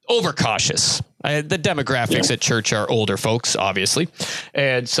overcautious. The demographics at church are older folks, obviously.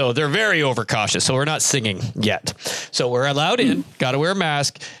 And so they're very overcautious. So we're not singing yet. So we're allowed in, got to wear a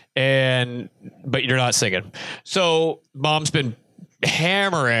mask, but you're not singing. So Mom's been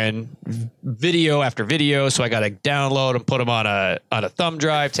hammering video after video. So I got to download and put them on a thumb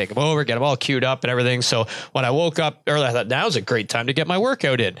drive, take them over, get them all queued up and everything. So when I woke up early, I thought now's a great time to get my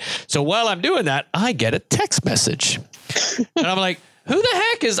workout in. So while I'm doing that, I get a text message and I'm like, who the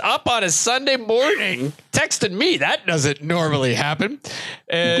heck is up on a Sunday morning texting me? That doesn't normally happen.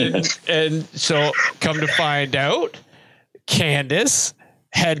 And so come to find out, Candace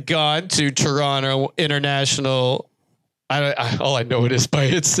had gone to Toronto International. All I know it is by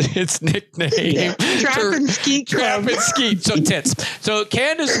its nickname. Trap and Skeet Club. Trap and Skeet. So Tits. So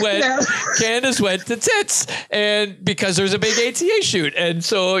Candace went to Tits, and because there's a big ATA shoot, and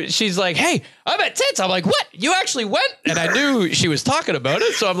so she's like, "Hey, I'm at Tits." I'm like, "What? You actually went?" And I knew she was talking about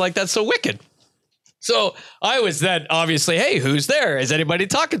it, so I'm like, "That's so wicked." So I was then obviously, hey, who's there? Is anybody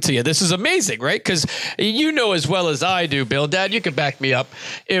talking to you? This is amazing, right? Because you know as well as I do, Bill, Dad, you can back me up.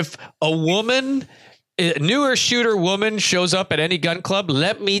 If a newer shooter woman shows up at any gun club,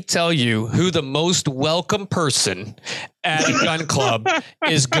 let me tell you who the most welcome person at a gun club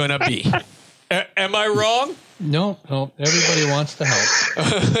is going to be. Am I wrong? No, everybody wants to help.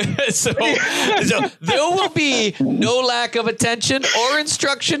 So there will be no lack of attention or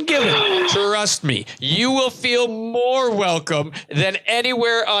instruction given. Trust me, you will feel more welcome than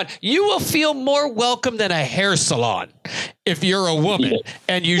anywhere on. You will feel more welcome than a hair salon if you're a woman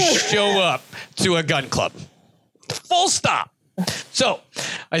and you show up to a gun club. Full stop. So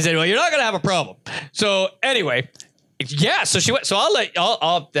I said, well, you're not going to have a problem. So anyway, yeah. So she went. So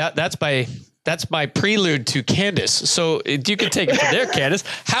that's my prelude to Candace. So you can take it from there, Candace.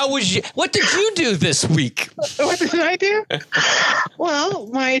 What did you do this week? What did I do? Well,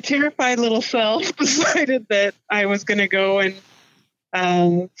 my terrified little self decided that I was going to go and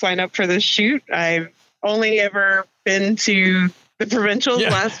sign up for this shoot. I've only ever been to the provincials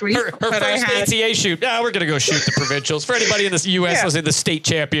last week. Her first ATA shoot. Yeah, we're going to go shoot the provincials. For anybody in the U.S. was in the state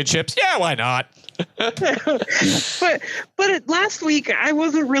championships. Yeah, why not? but last week I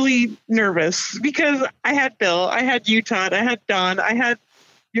wasn't really nervous because I had Bill, I had Utah, I had Don, I had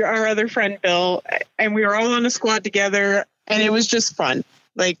our other friend Bill, and we were all on a squad together, and it was just fun.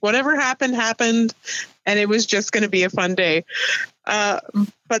 Like whatever happened, and it was just going to be a fun day.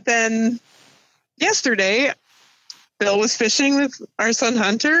 But then yesterday, Bill was fishing with our son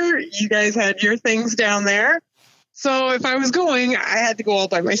Hunter. You guys had your things down there. So if I was going, I had to go all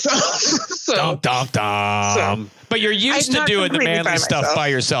by myself. So, So, but you're used to doing the manly stuff by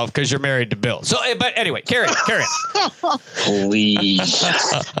yourself because you're married to Bill. So, but anyway, carry on. Please.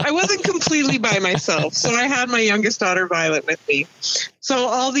 I wasn't completely by myself. So I had my youngest daughter, Violet, with me. So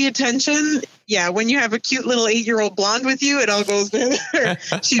all the attention, when you have a cute little 8-year-old blonde with you, it all goes there.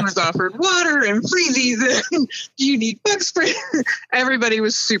 She was offered water and freezies and do you need bug spray? Everybody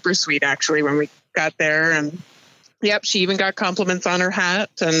was super sweet, actually, when we got there. And yep, she even got compliments on her hat.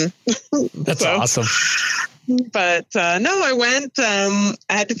 And that's awesome. But no, I went. I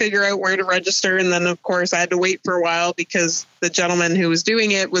had to figure out where to register. And then, of course, I had to wait for a while because the gentleman who was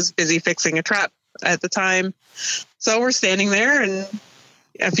doing it was busy fixing a trap at the time. So we're standing there and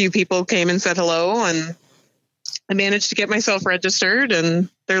a few people came and said hello. And I managed to get myself registered. And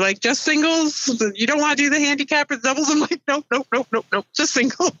they're like, just singles? You don't want to do the handicap or the doubles? I'm like, nope, just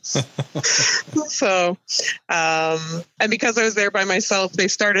singles. So, and because I was there by myself, they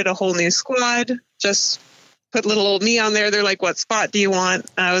started a whole new squad. Just put little old me on there. They're like, what spot do you want?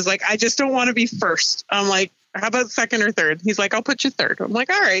 And I was like, I just don't want to be first. I'm like, how about second or third? He's like, I'll put you third. I'm like,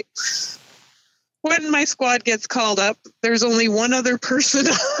 all right. When my squad gets called up, there's only one other person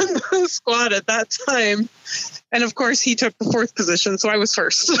on the squad at that time. And of course, he took the fourth position, so I was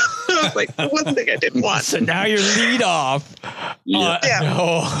first. I was like, one thing I didn't want. So now you're lead off. Yeah.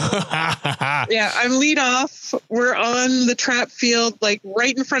 Yeah, I'm lead off. We're on the trap field, like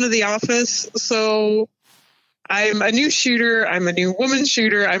right in front of the office. So I'm a new shooter. I'm a new woman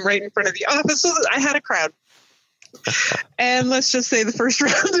shooter. I'm right in front of the office. So I had a crowd. And let's just say the first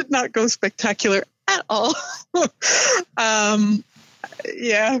round did not go spectacular at all.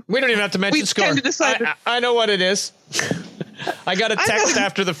 Yeah. We don't even have to mention score. I know what it is. I got a text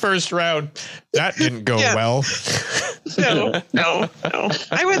after the first round. That didn't go well. No.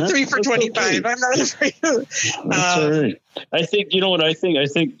 I went 3 for 25. I'm not afraid of it. That's all right. I think, you know what I think? I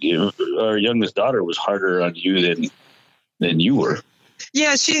think our youngest daughter was harder on you than you were.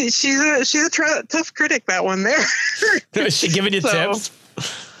 Yeah, she's a tough critic, that one there. Is she giving you tips?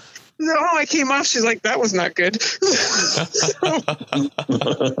 No, I came off. She's like, that was not good. I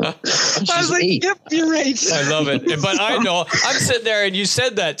was like, yep, you're right. I love it. But I know I'm sitting there and you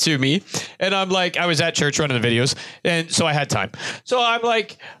said that to me and I'm like, I was at church running the videos and so I had time. So I'm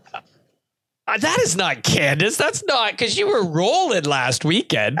like, that is not Candace. That's not because you were rolling last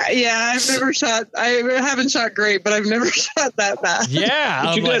weekend. Yeah, I haven't shot great, but I've never shot that bad.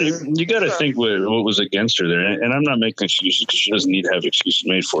 Yeah. You got to think what was against her there. And I'm not making excuses because she doesn't need to have excuses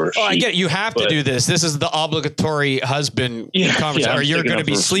made for her. I get it. You have to do this. This is the obligatory husband conversation. Or you're going to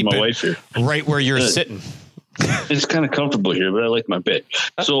be sleeping right where you're sitting. It's kind of comfortable here, but I like my bed.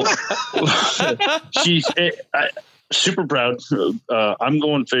 So she's super proud. I'm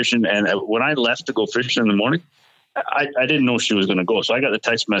going fishing, and when I left to go fishing in the morning, I didn't know she was going to go. So I got the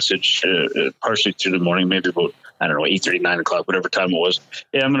text message partially through the morning, maybe about, 8:30, 9 o'clock, whatever time it was.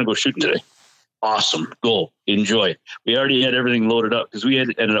 Hey, I'm going to go shooting today. Awesome. Go. Enjoy. We already had everything loaded up because we had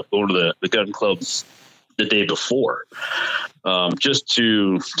ended up going to the gun club the day before just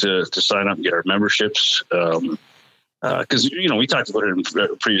to sign up and get our memberships. Because, we talked about it in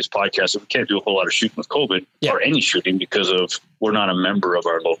a previous podcast. We can't do a whole lot of shooting with COVID or any shooting because of we're not a member of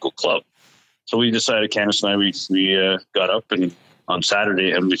our local club. So we decided, Candace and I, we got up and on Saturday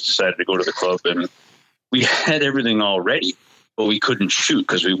and we decided to go to the club and we had everything all ready, but we couldn't shoot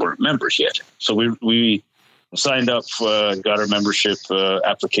because we weren't members yet. So we signed up, got our membership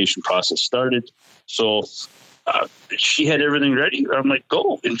application process started. So she had everything ready. I'm like,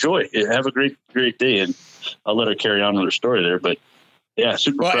 go, enjoy, have a great day. And I'll let her carry on with her story there, but yeah,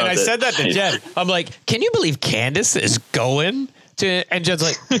 super proud. And I said that to Jen. I'm like, can you believe Candace is going to? And Jen's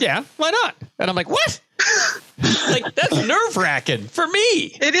like, yeah, why not? And I'm like, what? Like that's nerve wracking for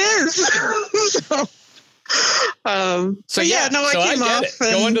me. It is. I came off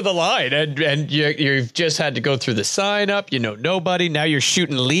going to the line and you've just had to go through the sign up, nobody. Now you're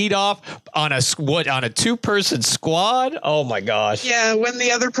shooting lead off on a 2-person squad. Oh my gosh. Yeah. When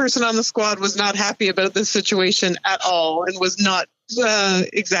the other person on the squad was not happy about this situation at all and was not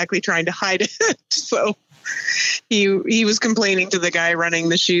exactly trying to hide it. So he was complaining to the guy running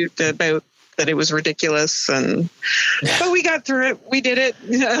the shoot about that it was ridiculous, but we got through it. We did it.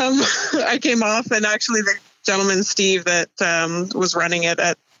 I came off, and actually the gentleman, Steve, that was running it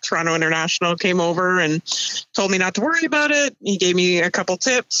at Toronto International came over and told me not to worry about it. He gave me a couple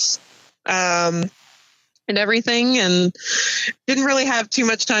tips. And and everything, and didn't really have too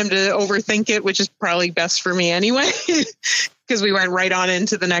much time to overthink it, which is probably best for me anyway, because we went right on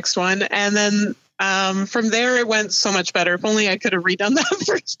into the next one. And then from there, it went so much better. If only I could have redone that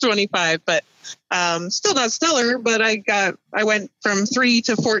first 25, but still not stellar. But I went from 3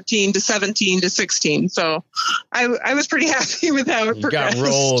 to 14 to 17 to 16. So I was pretty happy with how it progressed. Got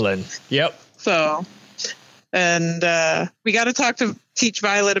rolling. Yep. So, and we got to teach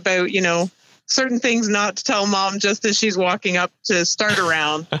Violet about, certain things not to tell Mom just as she's walking up to start a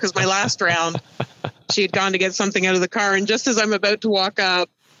round. Because my last round, she had gone to get something out of the car, and just as I'm about to walk up,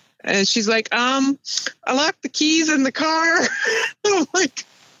 and she's like, I locked the keys in the car. I'm like,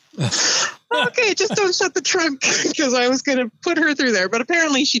 okay, just don't shut the trunk, because I was going to put her through there. But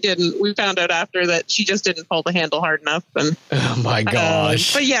apparently she didn't. We found out after that she just didn't pull the handle hard enough. And oh my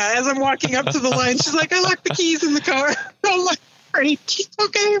gosh. But yeah, as I'm walking up to the line, she's like, I locked the keys in the car. I'm like, great,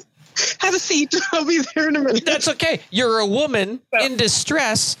 okay, have a seat. I'll be there in a minute. That's okay. You're a woman in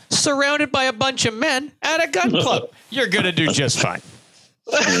distress, surrounded by a bunch of men at a gun club. You're going to do just fine.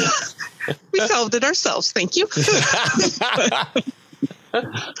 We solved it ourselves. Thank you.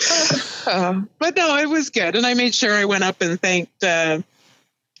 But no, it was good. And I made sure I went up and thanked the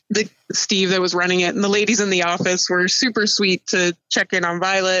Steve that was running it. And the ladies in the office were super sweet to check in on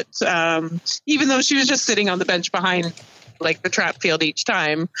Violet. Even though she was just sitting on the bench behind like the trap field each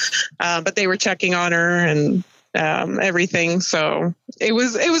time. But they were checking on her and everything. So it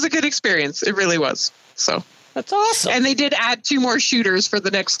was a good experience. It really was. So that's awesome. And they did add 2 more shooters for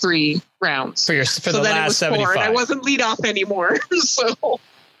the next 3 rounds. For so the then last it was 75. 4, and I wasn't lead off anymore. So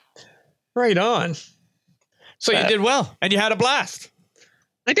right on. So you did well, and you had a blast.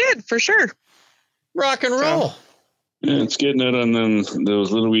 I did, for sure. Rock and roll. Yeah, it's getting it on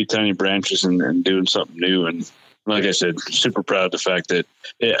those little wee tiny branches and doing something new. And like I said, super proud of the fact that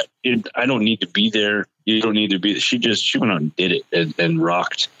I don't need to be there. You don't need to be. She went out and did it and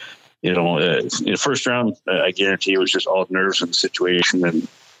rocked. In the first round, I guarantee it was just all nerves in the situation, and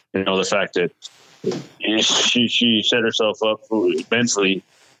the fact that she set herself up mentally,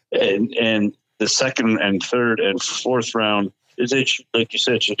 and the second and third and fourth round, like you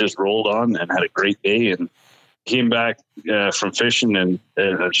said, she just rolled on and had a great day and came back from fishing, and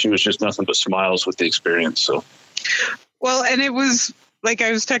she was just nothing but smiles with the experience. So, well, and it was. Like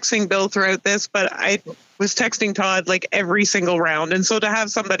I was texting Bill throughout this, but I was texting Todd like every single round. And so to have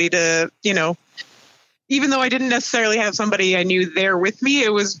somebody to, even though I didn't necessarily have somebody I knew there with me,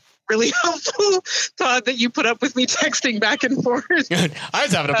 it was really helpful, Todd, that you put up with me texting back and forth. I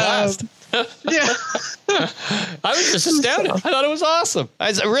was having a blast. Yeah. I was just astounded. I thought it was awesome.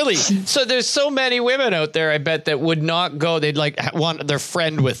 So there's so many women out there, I bet, that would not go. They'd want their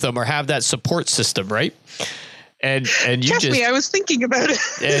friend with them or have that support system, right? And you Trust me, I was thinking about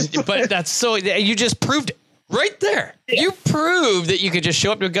it. But that's so you just proved it right there. Yeah. You proved that you could just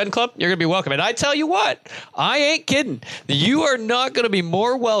show up to a gun club. You're going to be welcome. And I tell you what, I ain't kidding. You are not going to be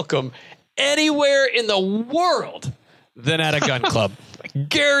more welcome anywhere in the world than at a gun club.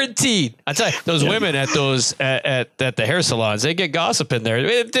 Guaranteed. I tell you, those women at those at the hair salons, they get gossip in there.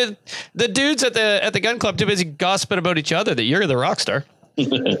 The dudes at the gun club too busy gossiping about each other that you're the rock star.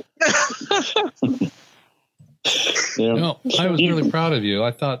 Yeah. No, I was really proud of you.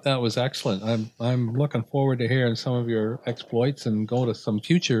 I thought that was excellent. I'm looking forward to hearing some of your exploits and go to some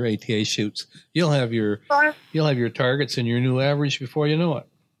future ATA shoots. You'll have your targets and your new average before you know it.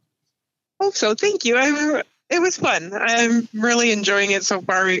 Hope so. Thank you. It was fun. I'm really enjoying it so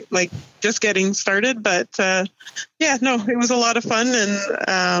far. Like just getting started, but it was a lot of fun.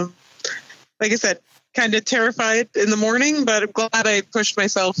 And like I said, kind of terrified in the morning, but I'm glad I pushed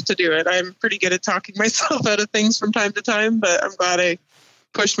myself to do it. I'm pretty good at talking myself out of things from time to time, but I'm glad I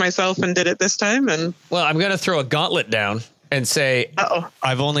pushed myself and did it this time. And well, I'm going to throw a gauntlet down and say,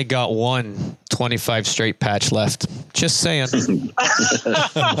 I've only got one 25 straight patch left. Just saying.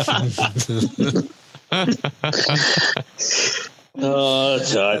 Oh,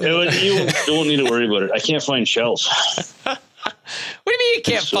 God. You don't need to worry about it. I can't find shells. What do you mean you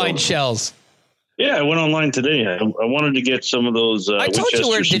can't find shells? Yeah, I went online today. I wanted to get some of those. I told you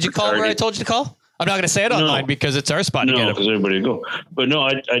where. Did you call where I told you to call? I'm not going to say it online because it's our spot to get them. No, because everybody go. But no,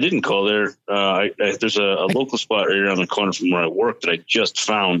 I didn't call there. There's a local spot right around the corner from where I work that I just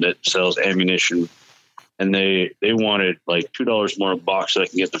found that sells ammunition, and they wanted like $2 more a box that I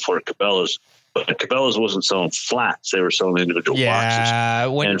can get the Fort Cabela's. But Cabela's wasn't selling flats; they were selling individual boxes.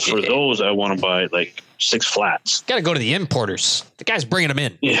 And for those, I want to buy like 6 flats. Got to go to the importers. The guy's bringing them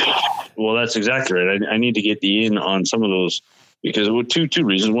in. Yeah, well, that's exactly right. I need to get the in on some of those because it would two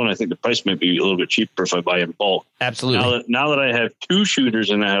reasons. One, I think the price might be a little bit cheaper if I buy in bulk. Absolutely. Now that I have 2 shooters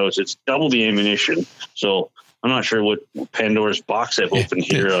in the house, it's double the ammunition. So I'm not sure what Pandora's box I've opened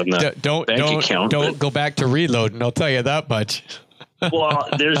here on the bank account. Don't go back to reloading. I'll tell you that much. Well,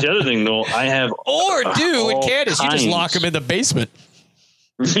 there's the other thing though. I have in Candace, you just lock them in the basement.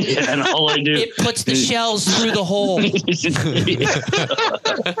 Yeah, and all I do, it puts the shells through the hole.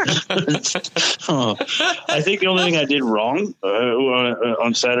 I think the only thing I did wrong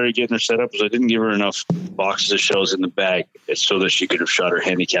on Saturday getting her set up was I didn't give her enough boxes of shells in the bag so that she could have shot her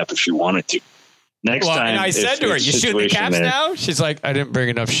handicap if she wanted to. Next time, and I said to her, "You shooting the caps now?" She's like, "I didn't bring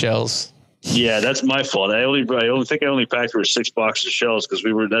enough shells." Yeah, that's my fault. I only think I only packed her 6 boxes of shells because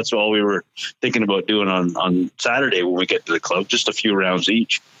that's all we were thinking about doing on Saturday when we get to the club, just a few rounds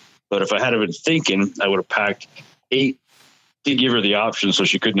each. But if I had been thinking, I would have packed 8 to give her the option so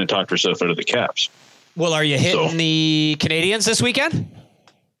she couldn't have talked herself out of the caps. Well, are you hitting the Canadians this weekend?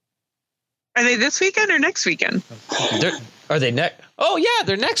 Are they this weekend or next weekend? Are they next? Oh yeah,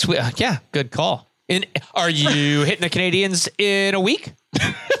 they're next week. Yeah, good call. Are you hitting the Canadians in a week?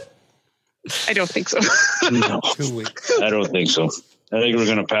 I don't think so. No, 2 weeks. I don't think so. I think we're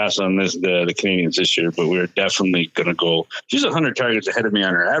going to pass on the Canadians this year, but we're definitely going to go. She's 100 targets ahead of me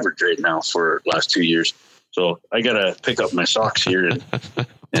on her average right now for the last 2 years. So I got to pick up my socks here and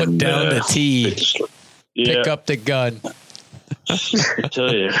put down the tee. Pick up the gun. I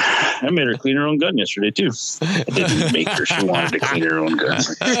tell you, I made her clean her own gun yesterday too. I didn't make her; she wanted to clean her own gun.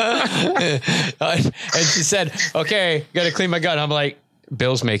 And she said, "Okay, got to clean my gun." I'm like,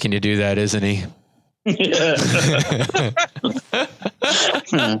 "Bill's making you do that, isn't he?" Yeah.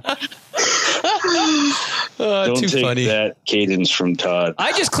 Don't too take funny. that cadence from Todd.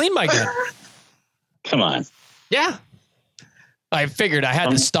 I just cleaned my gun. Come on. Yeah. I figured I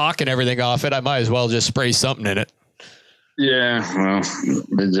had the stock and everything off it. I might as well just spray something in it. Yeah, well,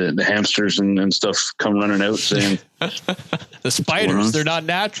 the hamsters and stuff come running out saying the spiders, they're not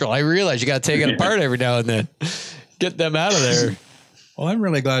natural. I realize you got to take it apart every now and then. Get them out of there. Well, I'm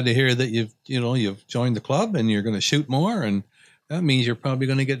really glad to hear that you've joined the club and you're going to shoot more, and that means you're probably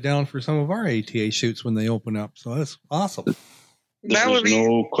going to get down for some of our ATA shoots when they open up. So that's awesome. That would be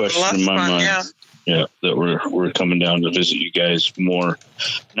no question in my mind. Yeah, that we're coming down to visit you guys more.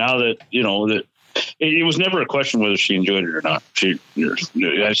 Now that that it was never a question whether she enjoyed it or not.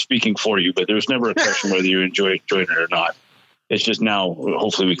 I'm speaking for you, but there was never a question whether you enjoyed it or not. It's just now,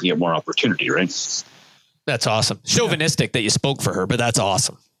 hopefully, we can get more opportunity, right? That's awesome. Chauvinistic that you spoke for her, but that's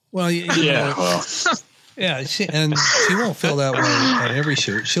awesome. Well, she won't feel that way at every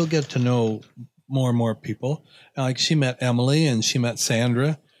shoot. She'll get to know more and more people. Like she met Emily and she met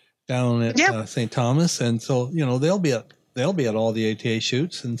Sandra down at St. Thomas, and so they'll be at all the ATA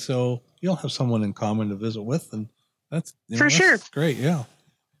shoots, and so you'll have someone in common to visit with, and that's sure great. Yeah,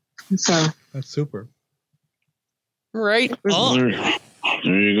 so that's super. Right. There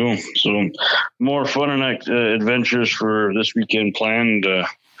you go. So more fun and adventures for this weekend planned,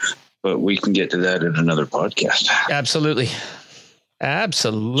 but we can get to that in another podcast. Absolutely.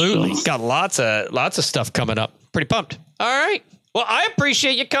 Got lots of stuff coming up. Pretty pumped. All right. Well, I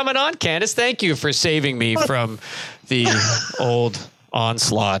appreciate you coming on, Candace. Thank you for saving me from the old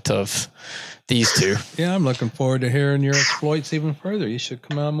onslaught of these two. Yeah, I'm looking forward to hearing your exploits even further. You should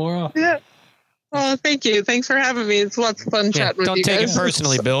come on more often. Yeah. Oh, thank you. Thanks for having me. It's lots of fun chatting with you guys. Don't take it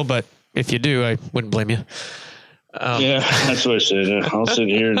personally, Bill, but if you do, I wouldn't blame you. Yeah, that's what I said. I'll sit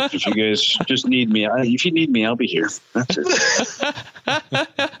here. If you guys just need me, if you need me, I'll be here. That's it.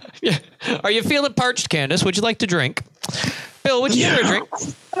 Yeah. Are you feeling parched, Candace? Would you like to drink? Bill, would you get her a drink?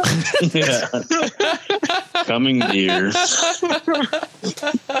 Yeah. Coming years.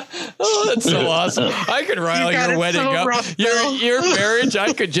 Oh, that's so awesome. I could rile your wedding up. Rough, your marriage,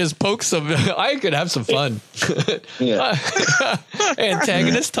 I could just poke some. I could have some fun. Yeah.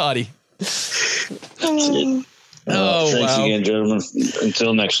 Antagonist Toddy. Thanks again, gentlemen.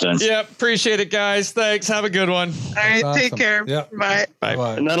 Until next time. Yeah, appreciate it, guys. Thanks. Have a good one. All right, awesome. Take care. Yep. Bye.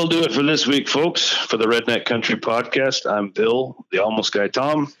 Bye. And that'll do it for this week, folks. For the Redneck Country Podcast, I'm Bill, the Almost Guy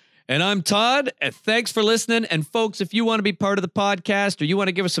Tom. And I'm Todd. And thanks for listening. And folks, if you want to be part of the podcast or you want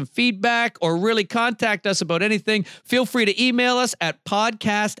to give us some feedback or really contact us about anything, feel free to email us at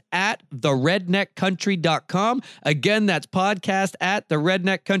podcast@theredneckcountry.com. Again, that's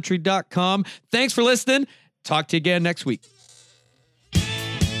podcast@theredneckcountry.com. Thanks for listening. Talk to you again next week.